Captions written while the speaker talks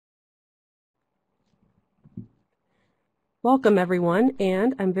Welcome everyone,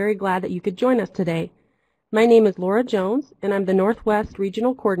 and I'm very glad that you could join us today. My name is Laura Jones, and I'm the Northwest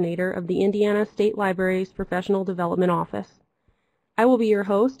Regional Coordinator of the Indiana State Library's Professional Development Office. I will be your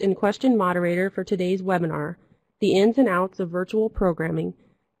host and question moderator for today's webinar, The Ins and Outs of Virtual Programming,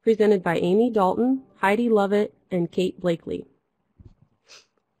 presented by Amy Dalton, Heidi Lovett, and Kate Blakely.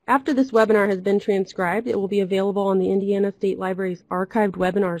 After this webinar has been transcribed, it will be available on the Indiana State Library's Archived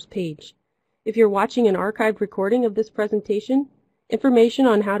Webinars page. If you're watching an archived recording of this presentation, information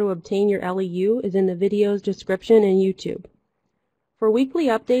on how to obtain your LEU is in the video's description in YouTube. For weekly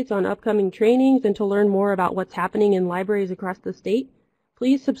updates on upcoming trainings and to learn more about what's happening in libraries across the state,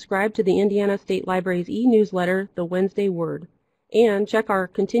 please subscribe to the Indiana State Library's e-newsletter, The Wednesday Word, and check our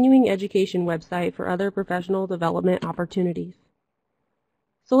continuing education website for other professional development opportunities.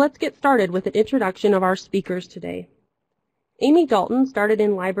 So let's get started with an introduction of our speakers today. Amy Dalton started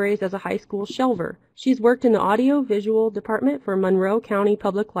in libraries as a high school shelver. She's worked in the audio-visual department for Monroe County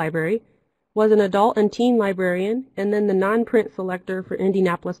Public Library, was an adult and teen librarian, and then the non-print selector for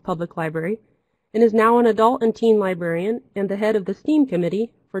Indianapolis Public Library, and is now an adult and teen librarian and the head of the STEAM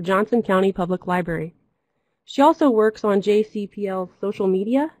committee for Johnson County Public Library. She also works on JCPL's social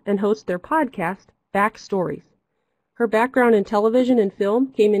media and hosts their podcast, Back Stories. Her background in television and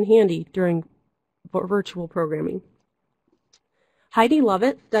film came in handy during virtual programming. Heidi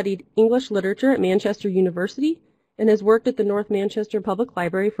Lovett studied English literature at Manchester University and has worked at the North Manchester Public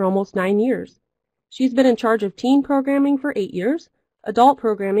Library for almost 9 years. She's been in charge of teen programming for 8 years, adult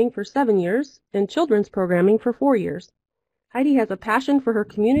programming for 7 years, and children's programming for 4 years. Heidi has a passion for her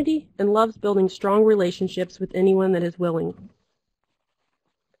community and loves building strong relationships with anyone that is willing.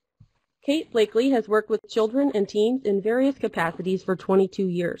 Kate Blakely has worked with children and teens in various capacities for 22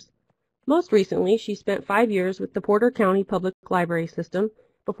 years. Most recently, she spent 5 years with the Porter County Public Library System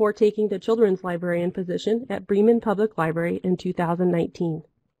before taking the children's librarian position at Bremen Public Library in 2019.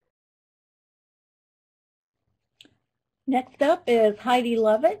 Next up is Heidi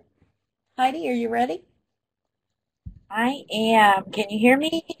Lovett. Heidi, are you ready? I am. Can you hear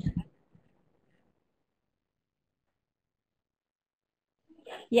me?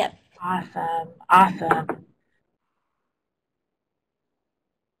 Yes. Awesome.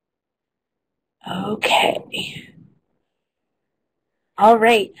 Okay. All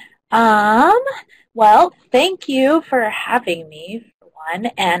right. Well, thank you for having me, for one,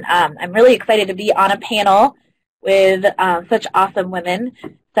 and I'm really excited to be on a panel with such awesome women.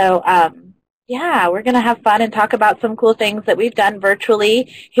 So, yeah, we're going to have fun and talk about some cool things that we've done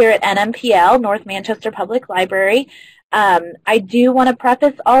virtually here at NMPL, North Manchester Public Library. I do want to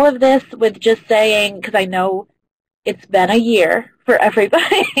preface all of this with just saying, because I know it's been a year for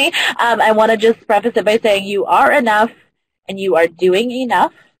everybody, I want to just preface it by saying you are enough and you are doing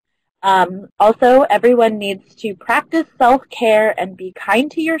enough. Also, everyone needs to practice self-care and be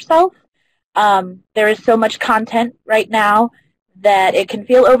kind to yourself. There is so much content right now that it can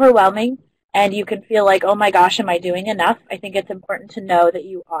feel overwhelming and you can feel like, oh my gosh, am I doing enough? I think it's important to know that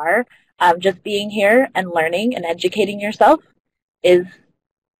you are. Just being here and learning and educating yourself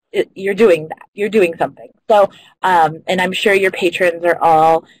you're doing that. You're doing something. So, and I'm sure your patrons are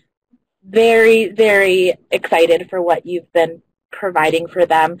all very, very excited for what you've been providing for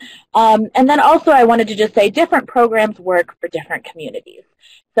them. And then also I wanted to just say different programs work for different communities.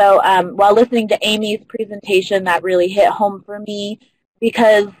 So while listening to Amy's presentation, that really hit home for me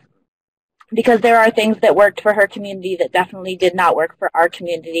because there are things that worked for her community that definitely did not work for our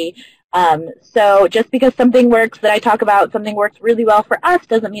community. So just because something works that I talk about, something works really well for us,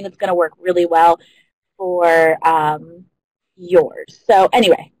 doesn't mean it's going to work really well for yours. So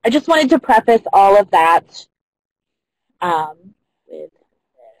anyway, I just wanted to preface all of that with this.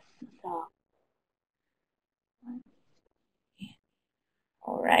 So,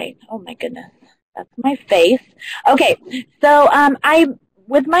 all right. Oh my goodness, that's my face. Okay, so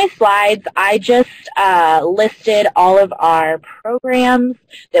with my slides, I just listed all of our programs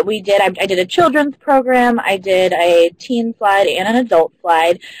that we did. I did a children's program, I did a teen slide, and an adult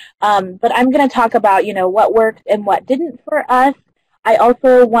slide. But I'm going to talk about, what worked and what didn't for us. I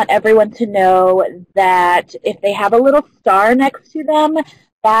also want everyone to know that if they have a little star next to them,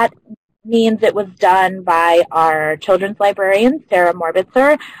 that means it was done by our children's librarian, Sarah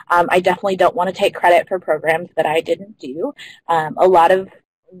Morbitzer. I definitely don't want to take credit for programs that I didn't do. A lot of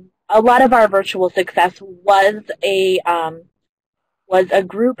our virtual success was a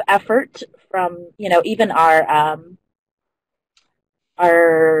group effort from even our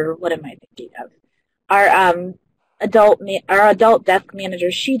what am I thinking of? Our adult desk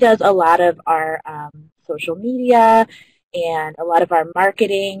manager. She does a lot of our social media and a lot of our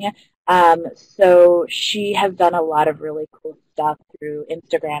marketing. So she has done a lot of really cool stuff through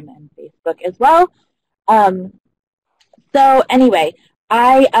Instagram and Facebook as well. Um, so anyway,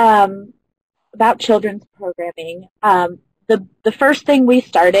 about children's programming. The first thing we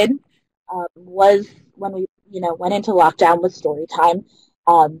started was when we went into lockdown with story time.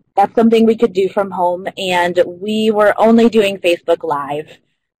 That's something we could do from home, and we were only doing Facebook Live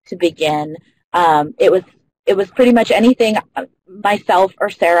to begin. It was pretty much anything myself or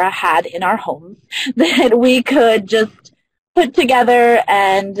Sarah had in our homes that we could just put together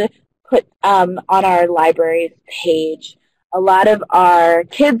and put on our library's page. A lot of our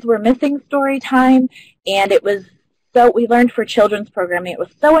kids were missing story time, and we learned for children's programming it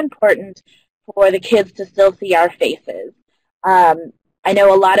was so important for the kids to still see our faces. I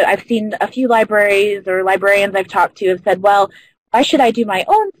know I've seen a few libraries or librarians I've talked to have said, well, why should I do my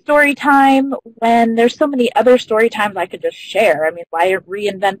own story time when there's so many other story times I could just share? I mean, why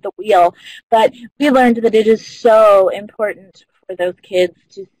reinvent the wheel? But we learned that it is so important for those kids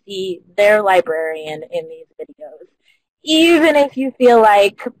to see their librarian in these videos. Even if you feel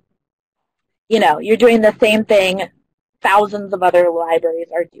like, you're doing the same thing thousands of other libraries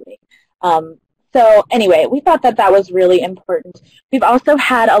are doing. So anyway, we thought that was really important. We've also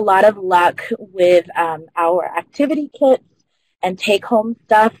had a lot of luck with our activity kits and take-home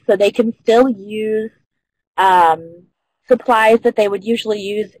stuff, so they can still use supplies that they would usually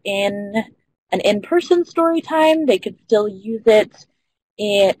use in an in-person story time. They could still use it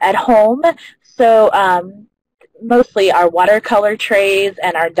at home. So mostly our watercolor trays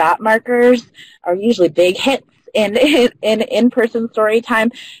and our dot markers are usually big hits in-person story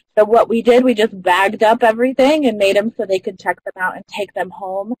time. So what we did, we just bagged up everything and made them so they could check them out and take them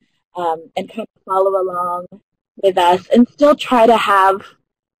home and kind of follow along with us and still try to have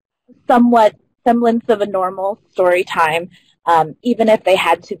somewhat semblance of a normal story time, even if they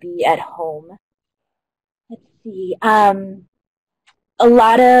had to be at home. Let's see. A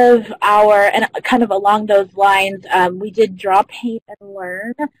lot of and kind of along those lines, we did draw, paint, and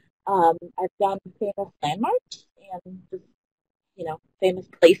learn. I've done famous landmarks and just, famous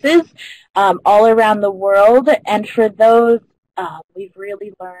places all around the world. And for those, we've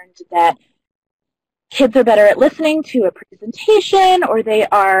really learned that kids are better at listening to a presentation, or they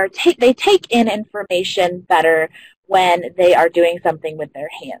take in information better when they are doing something with their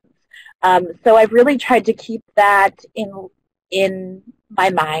hands. So I've really tried to keep that in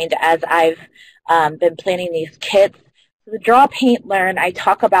my mind as I've been planning these kits. So the draw, paint, learn, I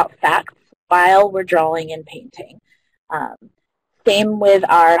talk about facts while we're drawing and painting. Same with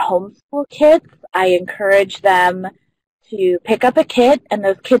our homeschool kits. I encourage them to pick up a kit, and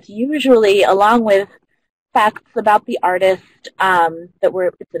those kits usually, along with facts about the artist,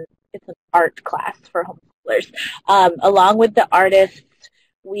 it's an art class for homeschoolers. Along with the artists,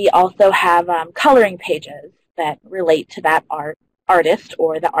 we also have coloring pages that relate to that artist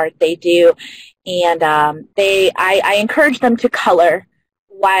or the art they do, and I encourage them to color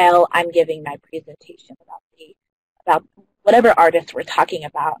while I'm giving my presentation about whatever artist we're talking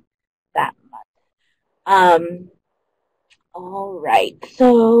about that month. All right,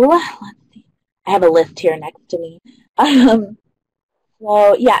 so let's see. I have a list here next to me.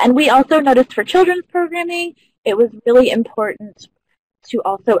 So yeah, and we also noticed for children's programming, it was really important to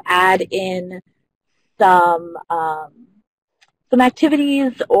also add in some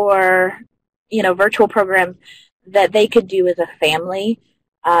activities or virtual programs that they could do as a family.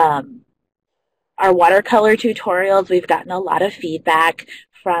 Our watercolor tutorials, we've gotten a lot of feedback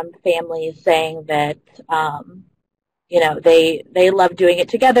from families saying that they love doing it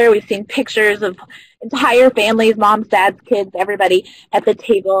together. We've seen pictures of entire families, moms, dads, kids, everybody at the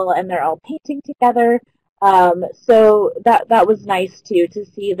table, and they're all painting together. So that was nice too, to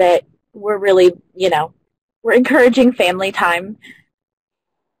see that we're really, we're encouraging family time.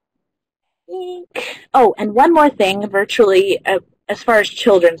 Oh, and one more thing, virtually, as far as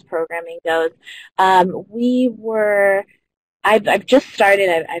children's programming goes, I've just started.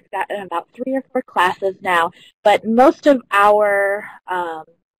 I've gotten about 3 or 4 classes now, but most of our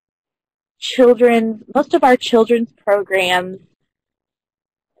children's programs.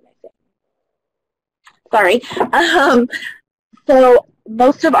 Sorry. So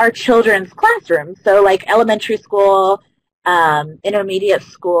most of our children's classrooms, so like elementary school, intermediate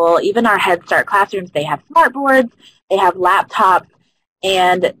school, even our Head Start classrooms, they have smart boards, they have laptops,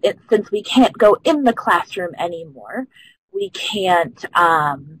 and since we can't go in the classroom anymore, we can't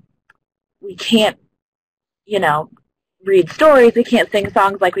read stories, we can't sing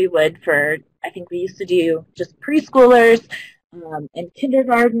songs like we would for, I think we used to do just preschoolers and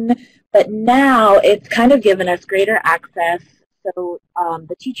kindergarten, but now it's kind of given us greater access So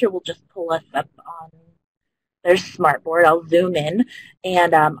the teacher will just pull us up on their smartboard. I'll zoom in,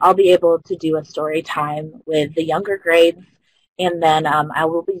 and I'll be able to do a story time with the younger grades. And then I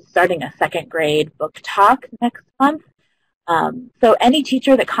will be starting a second grade book talk next month. So any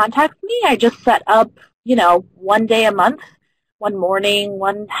teacher that contacts me, I just set up, one day a month, one morning,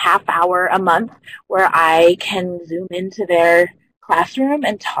 one half hour a month, where I can zoom into their classroom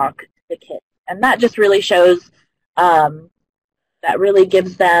and talk to the kids. And that just really shows, that really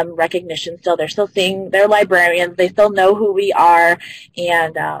gives them recognition still. They're still seeing their librarians. They still know who we are.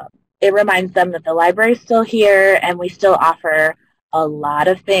 And it reminds them that the library is still here and we still offer a lot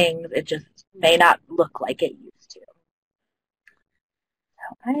of things. It just may not look like it used to.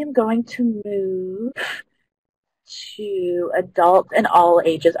 So I am going to move to adult and all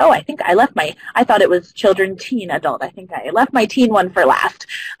ages. Oh, I think I thought it was children, teen, adult. I think I left my teen one for last.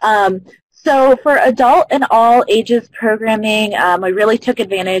 So for adult and all ages programming, we really took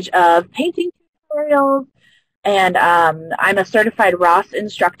advantage of painting tutorials, and I'm a certified Ross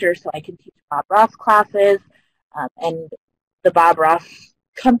instructor, so I can teach Bob Ross classes, and the Bob Ross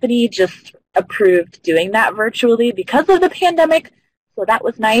company just approved doing that virtually because of the pandemic, so that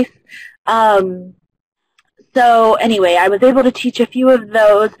was nice. So anyway, I was able to teach a few of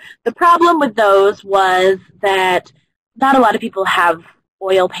those. The problem with those was that not a lot of people have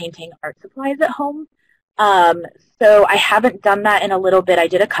oil painting art supplies at home. So I haven't done that in a little bit. I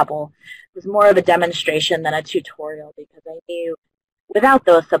did a couple. It was more of a demonstration than a tutorial because I knew without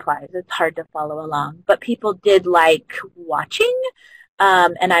those supplies it's hard to follow along. But people did like watching,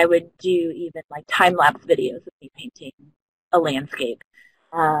 and I would do even like time-lapse videos of me painting a landscape.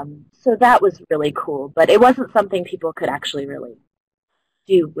 So that was really cool, but it wasn't something people could actually really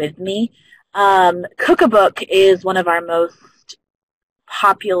do with me. Cook-a-Book is one of our most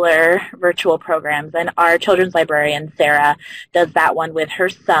popular virtual programs, and our children's librarian, Sarah, does that one with her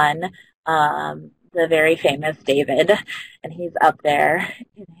son, the very famous David, and he's up there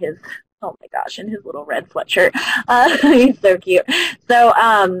in his, oh my gosh, in his little red sweatshirt. He's so cute. So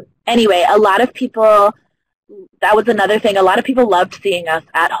anyway, a lot of people, that was another thing, a lot of people loved seeing us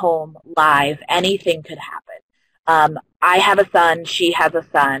at home live. Anything could happen. I have a son, she has a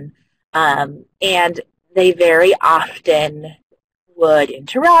son, and they very often would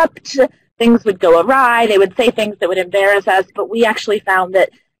interrupt, things would go awry, they would say things that would embarrass us, but we actually found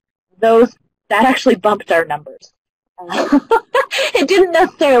that that actually bumped our numbers. It didn't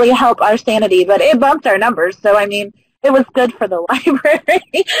necessarily help our sanity, but it bumped our numbers, so I mean, it was good for the library,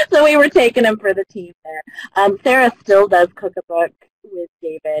 so we were taking them for the team there. Sarah still does Cook-a-Book with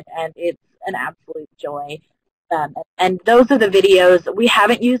David, and it's an absolute joy. And those are the videos. We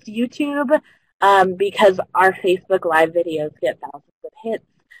haven't used YouTube because our Facebook Live videos get thousands of hits.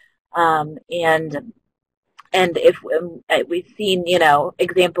 And if we've seen,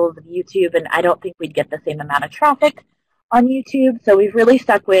 examples of YouTube, and I don't think we'd get the same amount of traffic on YouTube. So we've really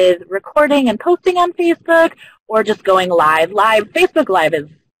stuck with recording and posting on Facebook or just going live. Facebook Live is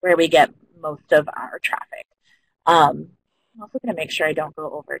where we get most of our traffic. I'm also going to make sure I don't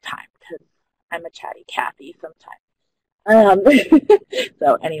go over time because I'm a chatty Cathy sometimes.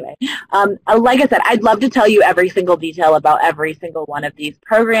 So anyway, like I said, I'd love to tell you every single detail about every single one of these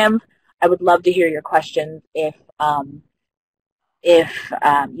programs. I would love to hear your questions if you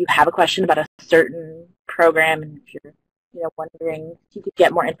have a question about a certain program and if you're wondering if you could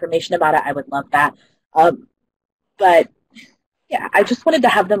get more information about it, I would love that. But yeah, I just wanted to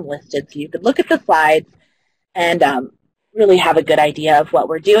have them listed so you could look at the slides and really have a good idea of what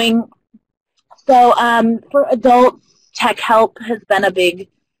we're doing. So for adults, tech help has been a big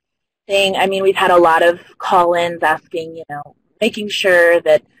thing. I mean, we've had a lot of call-ins asking, making sure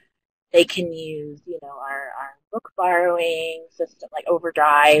that they can use, our book borrowing system like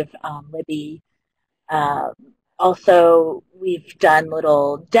Overdrive, Libby. Also, we've done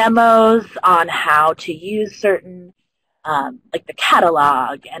little demos on how to use certain, like the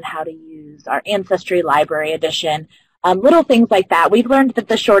catalog and how to use our Ancestry Library Edition. Little things like that. We've learned that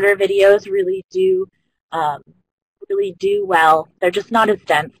the shorter videos really do well. They're just not as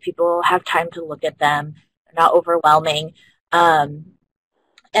dense. People have time to look at them. They're not overwhelming. And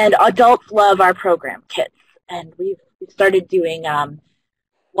adults love our program kits. And we've started doing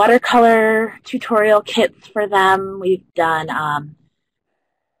watercolor tutorial kits for them. We've done,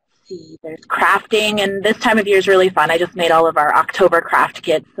 there's crafting, and this time of year is really fun. I just made all of our October craft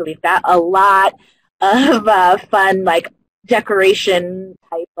kits, so we've got a lot of fun, like decoration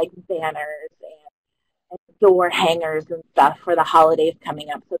type, like banners and door hangers and stuff for the holidays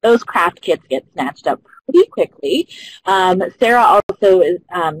coming up. So those craft kits get snatched up pretty quickly. Sarah also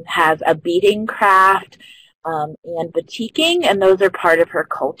has a beading craft. and batiking, and those are part of her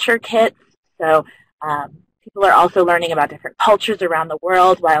culture kits. So people are also learning about different cultures around the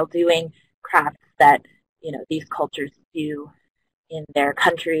world while doing crafts that, you know, these cultures do in their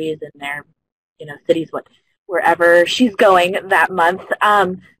countries, in their, you know, cities, wherever she's going that month.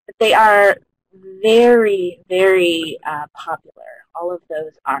 But they are very, very popular. All of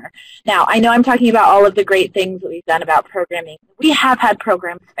those are. Now, I know I'm talking about all of the great things that we've done about programming. We have had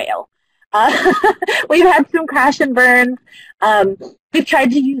programs fail. We've had some crash and burns. We've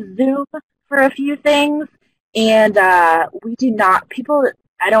tried to use Zoom for a few things, and we do not, people,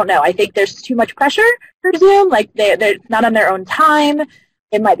 I don't know, I think there's too much pressure for Zoom, like they're not on their own time.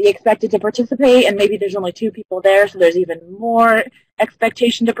 They might be expected to participate, and maybe there's only 2 people there, so there's even more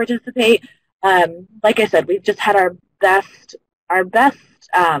expectation to participate. Like I said, we've just had our best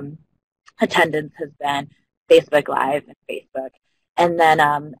attendance has been Facebook Live and Facebook. And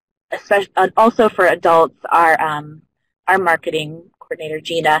then especially, also for adults, our marketing coordinator,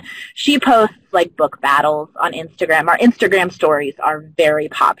 Gina, she posts like book battles on Instagram. Our Instagram stories are very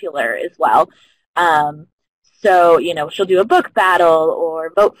popular as well. So, you know, she'll do a book battle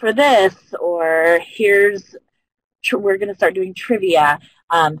or vote for this, or we're going to start doing trivia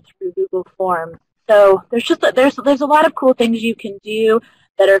through Google Forms. So there's a lot of cool things you can do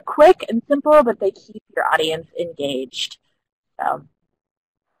that are quick and simple, but they keep your audience engaged. So,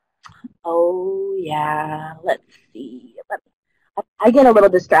 oh yeah, let's see. I get a little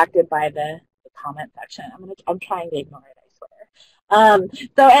distracted by the comment section. I'm trying to ignore it, I swear.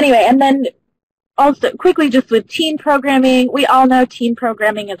 So anyway, and then also quickly, just with teen programming, we all know teen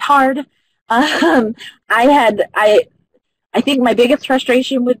programming is hard. I think my biggest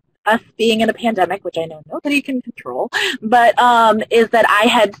frustration with us being in a pandemic, which I know nobody can control, but is that I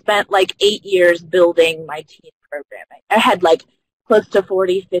had spent like 8 years building my teen programming. I had like close to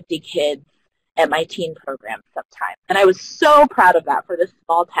 40, 50 kids at my teen program sometimes, and I was so proud of that for this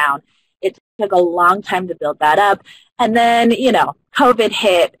small town. It took a long time to build that up, and then, you know, COVID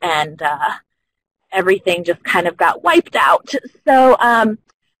hit, and everything just kind of got wiped out. So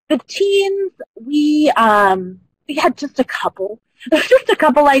the teens, we had just a couple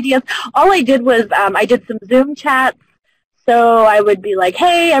ideas. All I did was I did some Zoom chats. So I would be like,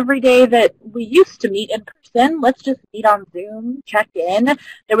 hey, every day that we used to meet in person, let's just meet on Zoom, check in.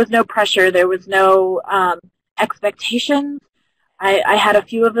 There was no pressure. There was no expectations. I had a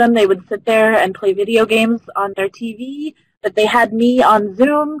few of them. They would sit there and play video games on their TV, but they had me on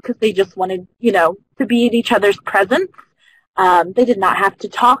Zoom because they just wanted, you know, to be in each other's presence. They did not have to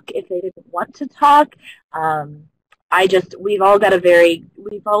talk if they didn't want to talk. We've all got a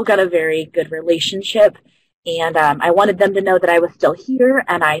very good relationship, and I wanted them to know that I was still here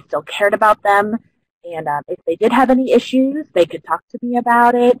and I still cared about them. And if they did have any issues, they could talk to me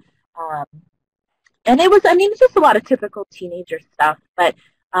about it. And it's just a lot of typical teenager stuff. But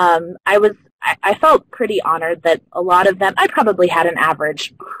I felt pretty honored that a lot of them, I probably had an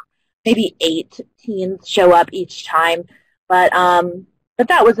average, maybe 8 teens show up each time. But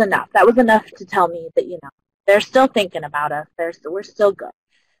that was enough. That was enough to tell me that, you know, they're still thinking about us. We're still good.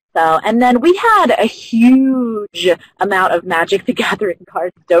 So, and then we had a huge amount of Magic the Gathering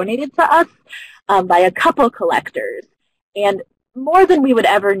cards donated to us by a couple collectors, and more than we would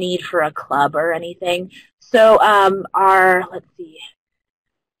ever need for a club or anything. So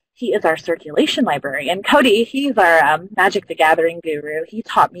he is our circulation librarian. Cody, he's our Magic the Gathering guru. He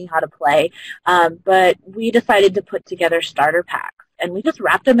taught me how to play, but we decided to put together starter packs, and we just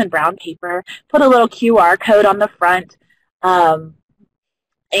wrapped them in brown paper, put a little QR code on the front, and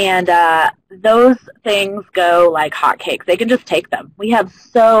those things go like hotcakes. They can just take them. We have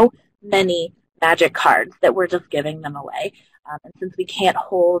so many Magic cards that we're just giving them away. And since we can't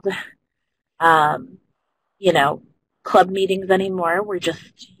hold, you know, club meetings anymore, we're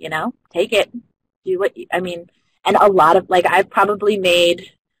just, you know, take it. Do what you, and a lot of, like, I've probably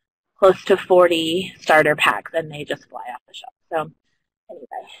made close to 40 starter packs, and they just fly off the shelf. So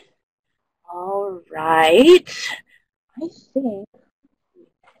anyway, all right. I think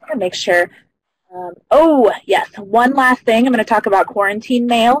I'm going to make sure. Oh, yes, one last thing. I'm going to talk about quarantine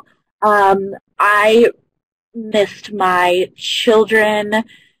mail. I missed my children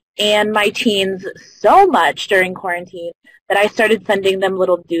and my teens so much during quarantine that I started sending them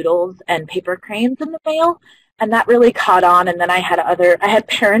little doodles and paper cranes in the mail, and that really caught on. And then I had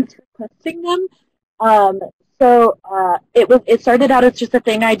parents requesting them. So it started out as just a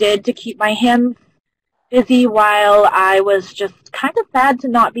thing I did to keep my hands busy while I was just kind of sad to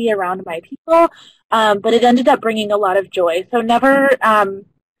not be around my people, but it ended up bringing a lot of joy. So never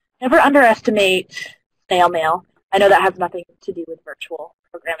underestimate snail mail. I know that has nothing to do with virtual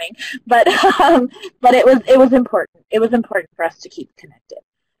programming, but it was important. It was important for us to keep connected.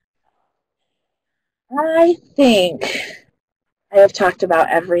 I think I have talked about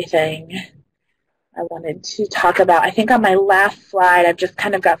everything I wanted to talk about. I think on my last slide, I've just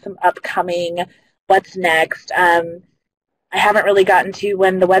kind of got some upcoming what's next. I haven't really gotten to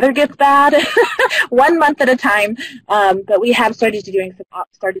when the weather gets bad, 1 month at a time, but we have started doing some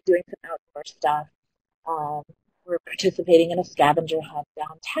outdoor stuff. We're participating in a scavenger hunt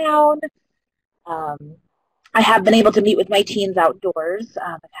downtown. I have been able to meet with my teens outdoors.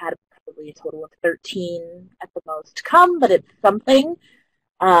 I've had probably a total of 13 at the most come, but it's something.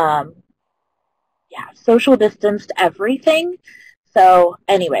 Yeah, social distanced everything. So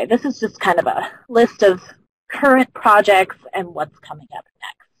anyway, this is just kind of a list of current projects and what's coming up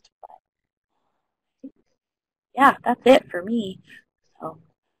next. But yeah, that's it for me. So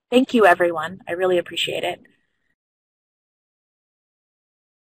thank you, everyone. I really appreciate it.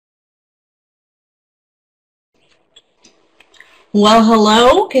 Well,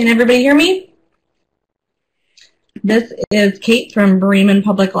 hello. Can everybody hear me? This is Kate from Bremen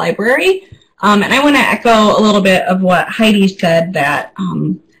Public Library. And I want to echo a little bit of what Heidi said, that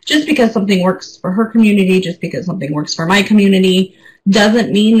just because something works for her community, just because something works for my community,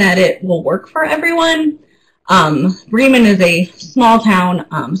 doesn't mean that it will work for everyone. Bremen is a small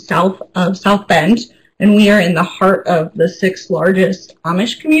town south of South Bend, and we are in the heart of the 6th largest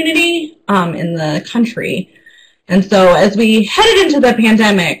Amish community in the country. And so as we headed into the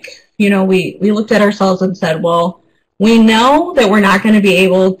pandemic, you know, we looked at ourselves and said, well, we know that we're not going to be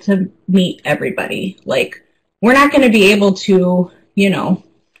able to meet everybody. Like, we're not going to be able to, you know,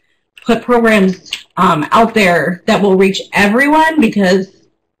 put programs out there that will reach everyone because,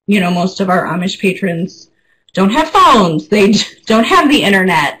 you know, most of our Amish patrons don't have phones. They don't have the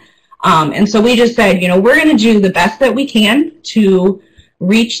internet. And so we just said, you know, we're going to do the best that we can to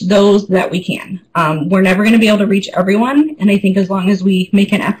reach those that we can. We're never going to be able to reach everyone. And I think as long as we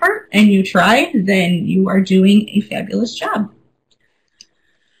make an effort and you try, then you are doing a fabulous job.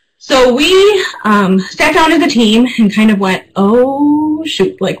 So we sat down as a team and kind of went, oh,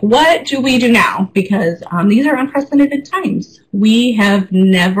 shoot, like, what do we do now? Because these are unprecedented times. We have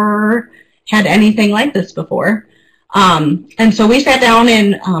never had anything like this before. And so we sat down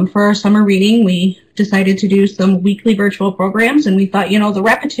and for our summer reading, we decided to do some weekly virtual programs. And we thought, you know, the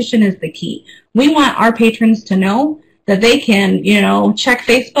repetition is the key. We want our patrons to know that they can, you know, check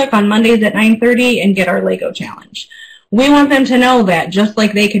Facebook on Mondays at 9:30 and get our Lego challenge. We want them to know that just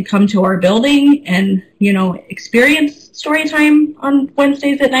like they could come to our building and, you know, experience story time on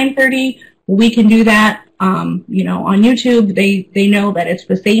Wednesdays at 9:30, we can do that, you know, on YouTube. They know that it's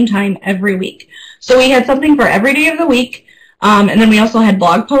the same time every week. So we had something for every day of the week. And then we also had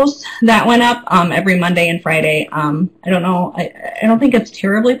blog posts that went up every Monday and Friday. I don't know. I don't think it's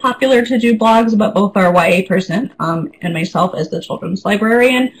terribly popular to do blogs, but both our YA person and myself as the children's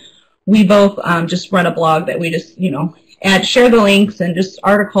librarian, we both just run a blog that we just, you know, share the links and just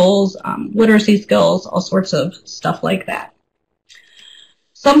articles, literacy skills, all sorts of stuff like that.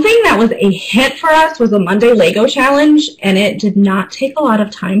 Something that was a hit for us was a Monday Lego challenge, and it did not take a lot of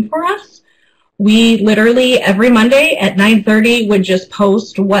time for us. We literally every Monday at 9:30 would just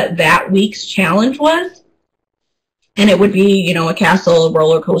post what that week's challenge was, and it would be, you know, a castle, a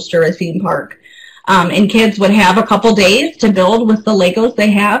roller coaster, a theme park, and kids would have a couple days to build with the Legos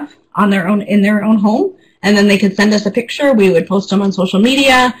they have on their own in their own home. And then they could send us a picture. We would post them on social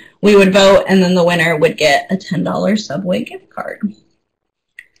media. We would vote, and then the winner would get a $10 Subway gift card.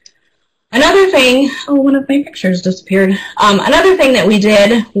 Another thing, oh, one of my pictures disappeared. Another thing that we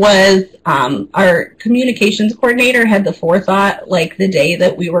did was our communications coordinator had the forethought, like the day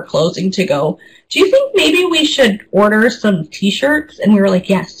that we were closing, to go, do you think maybe we should order some t-shirts? And we were like,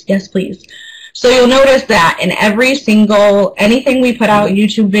 yes, please. So you'll notice that in every single, anything we put out,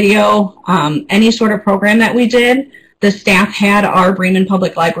 YouTube video, any sort of program that we did, the staff had our Bremen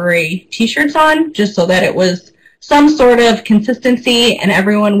Public Library t-shirts on, just so that it was some sort of consistency and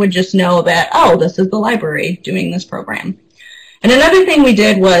everyone would just know that, oh, this is the library doing this program. And another thing we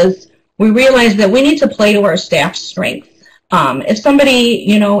did was we realized that we need to play to our staff's strengths. If somebody,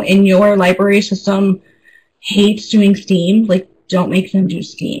 you know, in your library system hates doing STEAM, like, don't make them do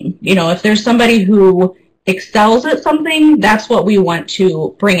STEAM. You know, if there's somebody who excels at something, that's what we want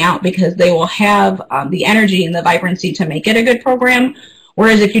to bring out because they will have the energy and the vibrancy to make it a good program.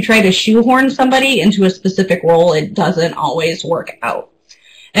 Whereas if you try to shoehorn somebody into a specific role, it doesn't always work out.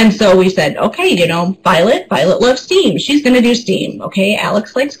 And so we said, okay, you know, Violet loves STEAM. She's going to do STEAM. Okay,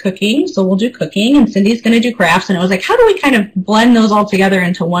 Alex likes cooking, so we'll do cooking, and Cindy's going to do crafts. And it was like, how do we kind of blend those all together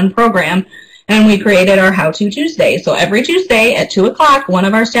into one program? and we created our How To Tuesday. So every Tuesday at 2 o'clock, one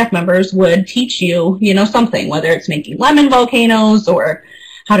of our staff members would teach you, something, whether it's making lemon volcanoes or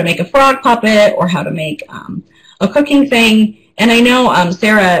how to make a frog puppet or how to make a cooking thing. And I know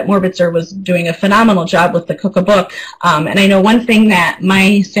Sarah Morbitzer was doing a phenomenal job with the cook-a-book. And I know one thing that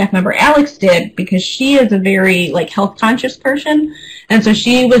my staff member Alex did, because she is a very health conscious person, and so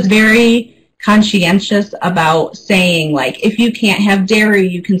she was very conscientious about saying, if you can't have dairy,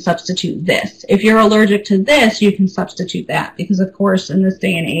 you can substitute this. If you're allergic to this, you can substitute that. Because, of course, in this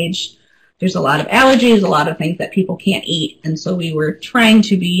day and age, there's a lot of allergies, a lot of things that people can't eat. And so we were trying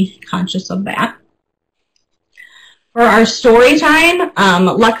to be conscious of that. For our story time,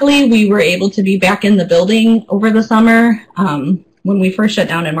 luckily we were able to be back in the building over the summer. When we first shut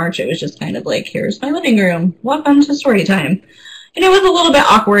down in March, it was just kind of here's my living room. Welcome to story time. And it was a little bit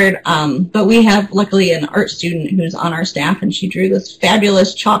awkward, but we have, luckily, an art student who's on our staff, and she drew this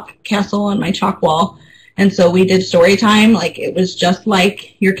fabulous chalk castle on my chalk wall. And so we did story time. It was just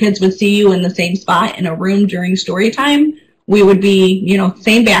like your kids would see you in the same spot in a room during story time. We would be,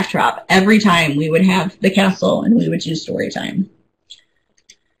 same backdrop. Every time we would have the castle, and we would do story time.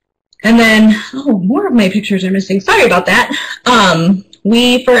 And then, more of my pictures are missing. Sorry about that.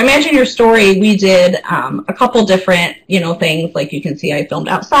 For Imagine Your Story, we did a couple different, things. Like you can see, I filmed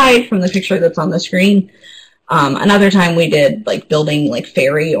outside from the picture that's on the screen. Another time we did building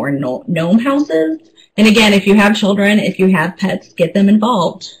fairy or gnome houses. And again, if you have children, if you have pets, get them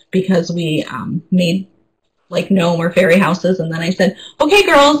involved, because we made gnome or fairy houses. And then I said, okay,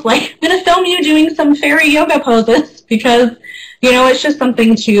 girls, I'm going to film you doing some fairy yoga poses, because, it's just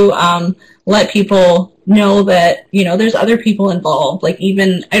something to let people know that, there's other people involved.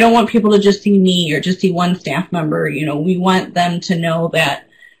 Even, I don't want people to just see me or just see one staff member. We want them to know that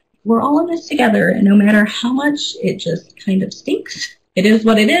we're all in this together, and no matter how much it just kind of stinks, it is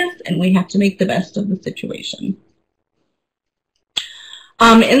what it is, and we have to make the best of the situation.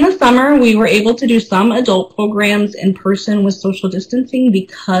 In the summer, we were able to do some adult programs in person with social distancing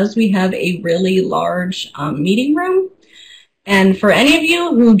because we have a really large meeting room. And for any of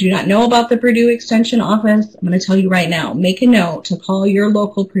you who do not know about the Purdue Extension Office, I'm going to tell you right now, make a note to call your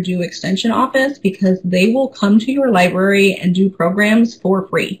local Purdue Extension Office, because they will come to your library and do programs for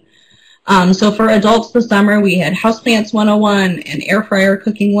free. So for adults this summer, we had Houseplants 101 and Air Fryer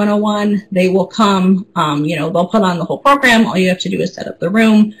Cooking 101. They will come, they'll put on the whole program. All you have to do is set up the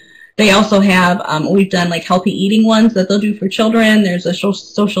room. They also have, we've done healthy eating ones that they'll do for children. There's a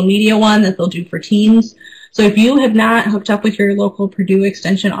social media one that they'll do for teens. So if you have not hooked up with your local Purdue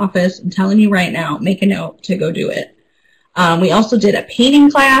Extension Office, I'm telling you right now, make a note to go do it. We also did a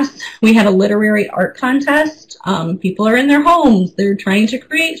painting class. We had a literary art contest. People are in their homes. They're trying to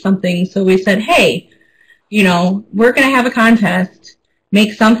create something. So we said, hey, we're going to have a contest.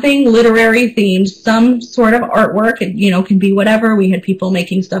 Make something literary themed, some sort of artwork. It, can be whatever. We had people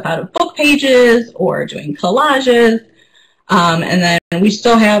making stuff out of book pages or doing collages. And then we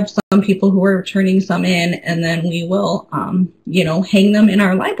still have some people who are turning some in, and then we will, hang them in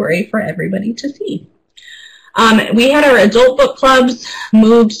our library for everybody to see. We had our adult book clubs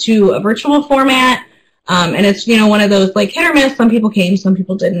moved to a virtual format, and it's, one of those hit or miss. Some people came, some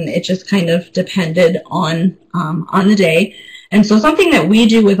people didn't. It just kind of depended on the day. And so something that we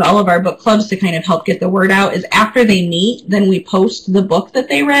do with all of our book clubs to kind of help get the word out is after they meet, then we post the book that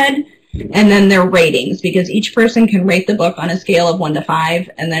they read, and then their ratings, because each person can rate the book on a scale of 1 to 5,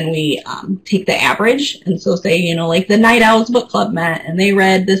 and then we take the average. And so say, the Night Owls Book Club met, and they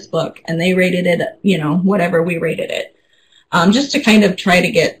read this book, and they rated it, whatever we rated it, just to kind of try to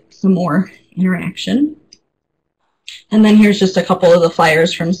get some more interaction. And then here's just a couple of the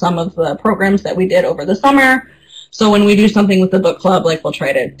flyers from some of the programs that we did over the summer. So when we do something with the book club, we'll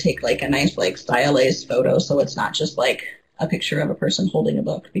try to take a nice stylized photo, so it's not just a picture of a person holding a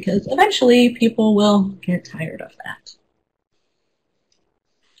book, because eventually people will get tired of that.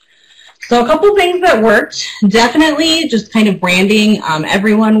 So a couple things that worked. Definitely just kind of branding.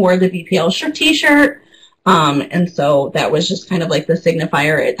 Everyone wore the BPL t-shirt. And so that was just kind of the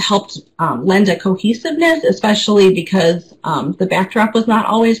signifier. It helped lend a cohesiveness, especially because the backdrop was not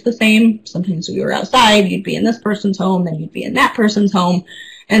always the same. Sometimes we were outside, you'd be in this person's home, then you'd be in that person's home.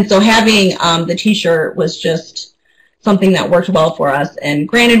 And so having the t-shirt was just something that worked well for us. And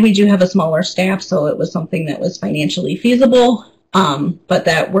granted, we do have a smaller staff, so it was something that was financially feasible, but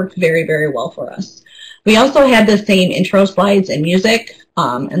that worked very, very well for us. We also had the same intro slides and music,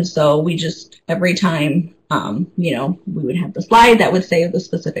 and so we just, every time, we would have the slide that would say the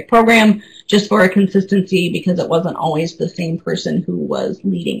specific program, just for a consistency, because it wasn't always the same person who was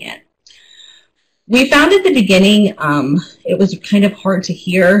leading it. We found at the beginning it was kind of hard to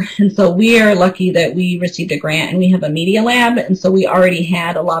hear, and so we are lucky that we received a grant and we have a media lab, and so we already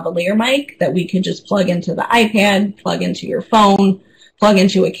had a lavalier mic that we could just plug into the iPad, plug into your phone, plug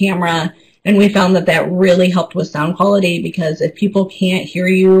into a camera, and we found that that really helped with sound quality, because if people can't hear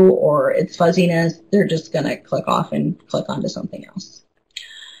you or it's fuzziness, they're just going to click off and click onto something else.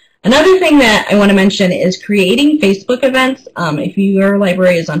 Another thing that I want to mention is creating Facebook events. If your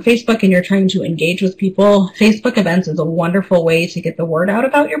library is on Facebook and you're trying to engage with people, Facebook events is a wonderful way to get the word out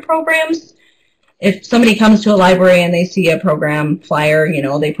about your programs. If somebody comes to a library and they see a program flyer, you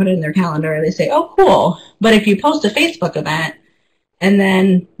know, they put it in their calendar and they say, oh, cool. But if you post a Facebook event and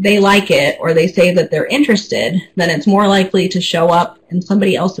then they like it or they say that they're interested, then it's more likely to show up in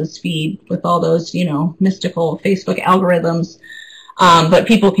somebody else's feed with all those, you know, mystical Facebook algorithms. But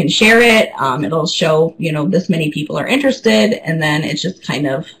people can share it. It'll show, you know, this many people are interested, and then it just kind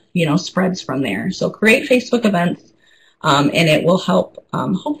of, you know, spreads from there. So create Facebook events, and it will help.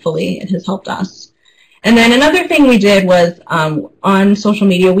 Hopefully it has helped us. And then another thing we did was on social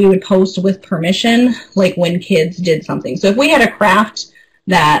media, we would post with permission, like when kids did something. So if we had a craft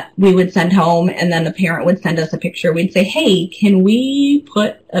that we would send home and then the parent would send us a picture, we'd say, hey, can we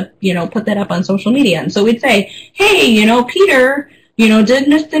put that up on social media? And so we'd say, hey, you know, Peter, you know, did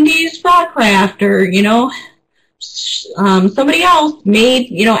Miss Cindy's frog craft, or, you know, somebody else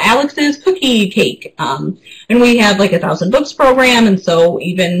made, you know, Alex's cookie cake. And we have like 1,000 books program. And so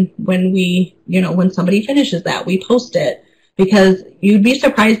even when we, you know, when somebody finishes that, we post it, because you'd be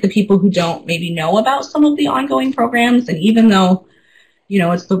surprised the people who don't maybe know about some of the ongoing programs. And even though, you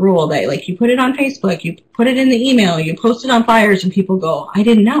know, it's the rule that, like, you put it on Facebook, you put it in the email, you post it on flyers, and people go, I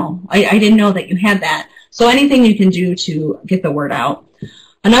didn't know. I didn't know that you had that. So anything you can do to get the word out.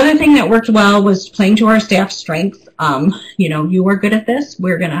 Another thing that worked well was playing to our staff's strengths. You know, you are good at this.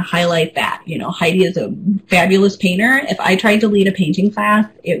 We're going to highlight that. You know, Heidi is a fabulous painter. If I tried to lead a painting class,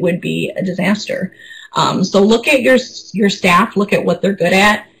 it would be a disaster. So look at your staff, look at what they're good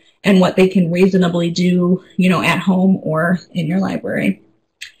at and what they can reasonably do, you know, at home or in your library.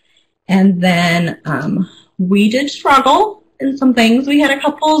 And then we did struggle in some things. We had a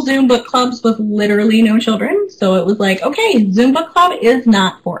couple Zoom book clubs with literally no children. So it was like, okay, Zoom book club is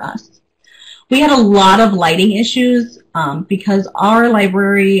not for us. We had a lot of lighting issues because our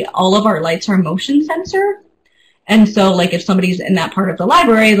library, all of our lights are motion sensor. And so, like, if somebody's in that part of the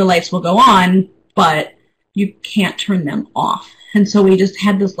library, the lights will go on, but you can't turn them off. And so we just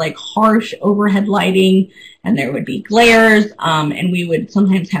had this, like, harsh overhead lighting, and there would be glares, and we would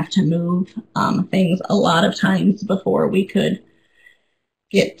sometimes have to move things a lot of times before we could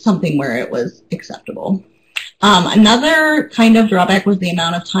get something where it was acceptable. Another kind of drawback was the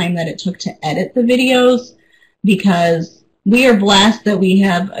amount of time that it took to edit the videos, because we are blessed that we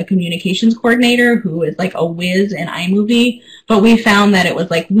have a communications coordinator who is like a whiz in iMovie, but we found that it was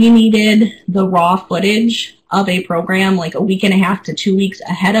like we needed the raw footage of a program like a week and a half to 2 weeks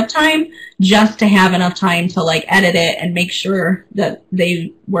ahead of time, just to have enough time to like edit it and make sure that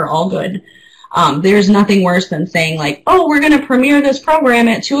they were all good. There's nothing worse than saying like, oh, we're going to premiere this program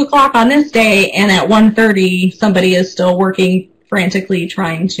at 2 o'clock on this day, and at 1:30 somebody is still working frantically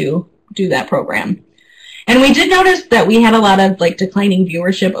trying to do that program. And we did notice that we had a lot of like declining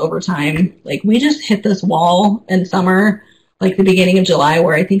viewership over time. Like, we just hit this wall in summer, like the beginning of July,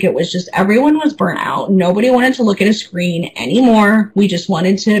 where I think it was just everyone was burnt out. Nobody wanted to look at a screen anymore. We just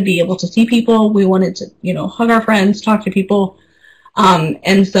wanted to be able to see people. We wanted to, you know, hug our friends, talk to people.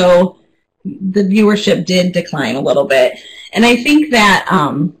 And so the viewership did decline a little bit. And I think that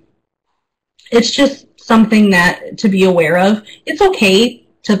it's just something that to be aware of. It's okay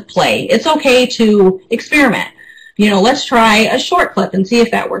to play. It's okay to experiment. You know, let's try a short clip and see if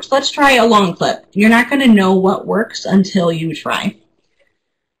that works. Let's try a long clip. You're not going to know what works until you try.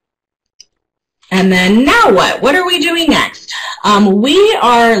 And then now what? What are we doing next? We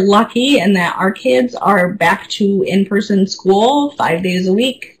are lucky in that our kids are back to in-person school 5 days a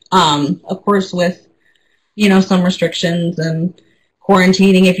week. Of course, with, you know, some restrictions and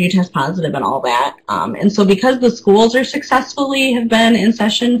quarantining if you test positive and all that. And so because the schools are successfully have been in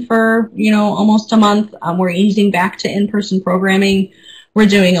session for, you know, almost a month, we're easing back to in-person programming. We're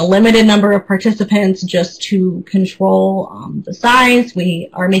doing a limited number of participants just to control the size. We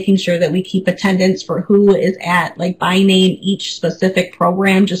are making sure that we keep attendance for who is at, like, by name each specific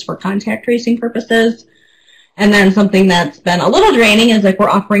program just for contact tracing purposes. And then something that's been a little draining is like we're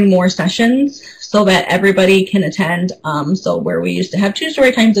offering more sessions so that everybody can attend. So where we used to have 2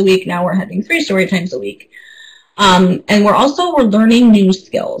 story times a week, now we're having 3 story times a week. And we're learning new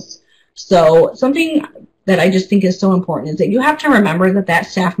skills. So something that I just think is so important is that you have to remember that that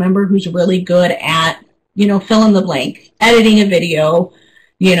staff member who's really good at, fill in the blank, editing a video,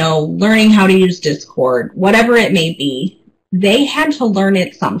 learning how to use Discord, whatever it may be, they had to learn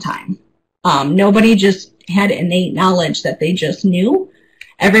it sometime. Nobody just had innate knowledge that they just knew.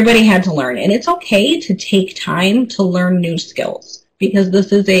 Everybody had to learn. And it's okay to take time to learn new skills because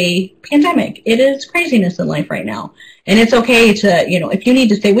this is a pandemic. It is craziness in life right now. And it's okay to, if you need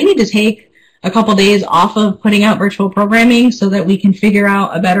to say, we need to take a couple days off of putting out virtual programming so that we can figure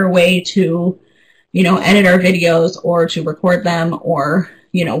out a better way to, edit our videos or to record them or,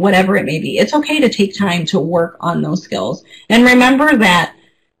 whatever it may be. It's okay to take time to work on those skills. And remember that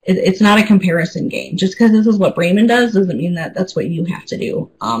it's not a comparison game. Just because this is what Bremen does doesn't mean that that's what you have to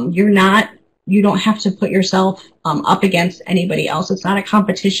do. You don't have to put yourself up against anybody else. It's not a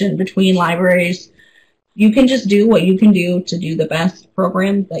competition between libraries. You can just do what you can do to do the best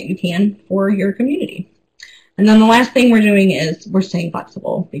program that you can for your community. And then the last thing we're doing is we're staying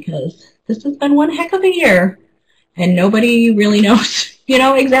flexible because this has been one heck of a year and nobody really knows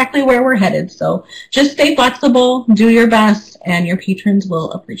exactly where we're headed. So just stay flexible, do your best, and your patrons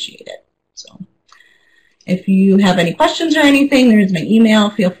will appreciate it. So if you have any questions or anything, there's my email.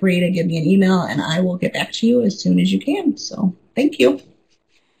 Feel free to give me an email, and I will get back to you as soon as you can. So thank you.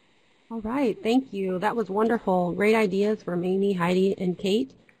 All right, thank you. That was wonderful. Great ideas from Amy, Heidi, and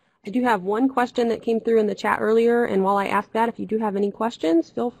Kate. I do have one question that came through in the chat earlier, and while I ask that, if you do have any questions,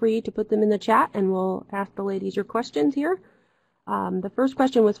 feel free to put them in the chat, and we'll ask the ladies your questions here. The first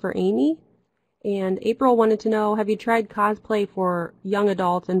question was for Amy, and April wanted to know, have you tried cosplay for young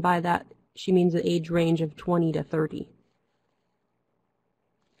adults? And by that, she means the age range of 20 to 30.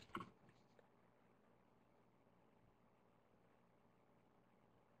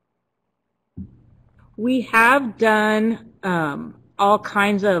 We have done all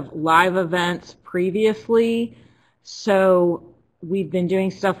kinds of live events previously, so we've been doing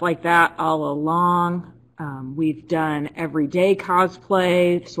stuff like that all along. We've done everyday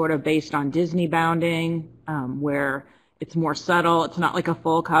cosplay, sort of based on Disney bounding, where it's more subtle. It's not like a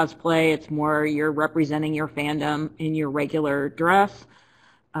full cosplay. It's more you're representing your fandom in your regular dress.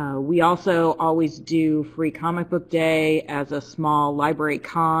 We also always do Free Comic Book Day as a small library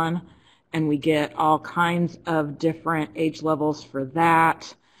con, and we get all kinds of different age levels for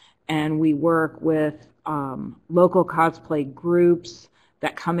that. And we work with local cosplay groups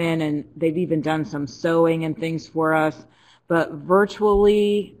that come in, and they've even done some sewing and things for us. But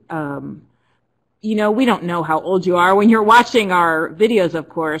virtually, we don't know how old you are when you're watching our videos, of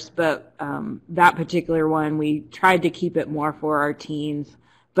course, but that particular one, we tried to keep it more for our teens.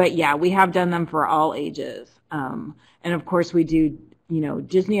 But yeah, we have done them for all ages. And of course, we do,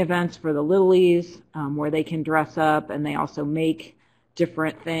 Disney events for the littlies, where they can dress up, and they also make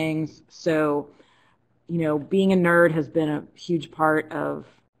different things. So, being a nerd has been a huge part of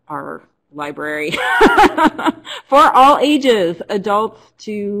our library for all ages, adults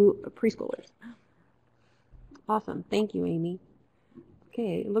to preschoolers. Awesome. Thank you, Amy.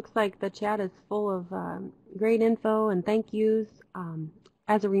 Okay, it looks like the chat is full of great info and thank yous.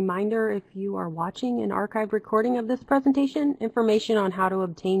 As a reminder, if you are watching an archived recording of this presentation, information on how to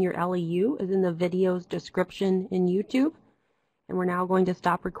obtain your LEU is in the video's description in YouTube. And we're now going to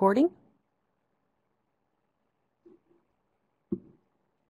stop recording.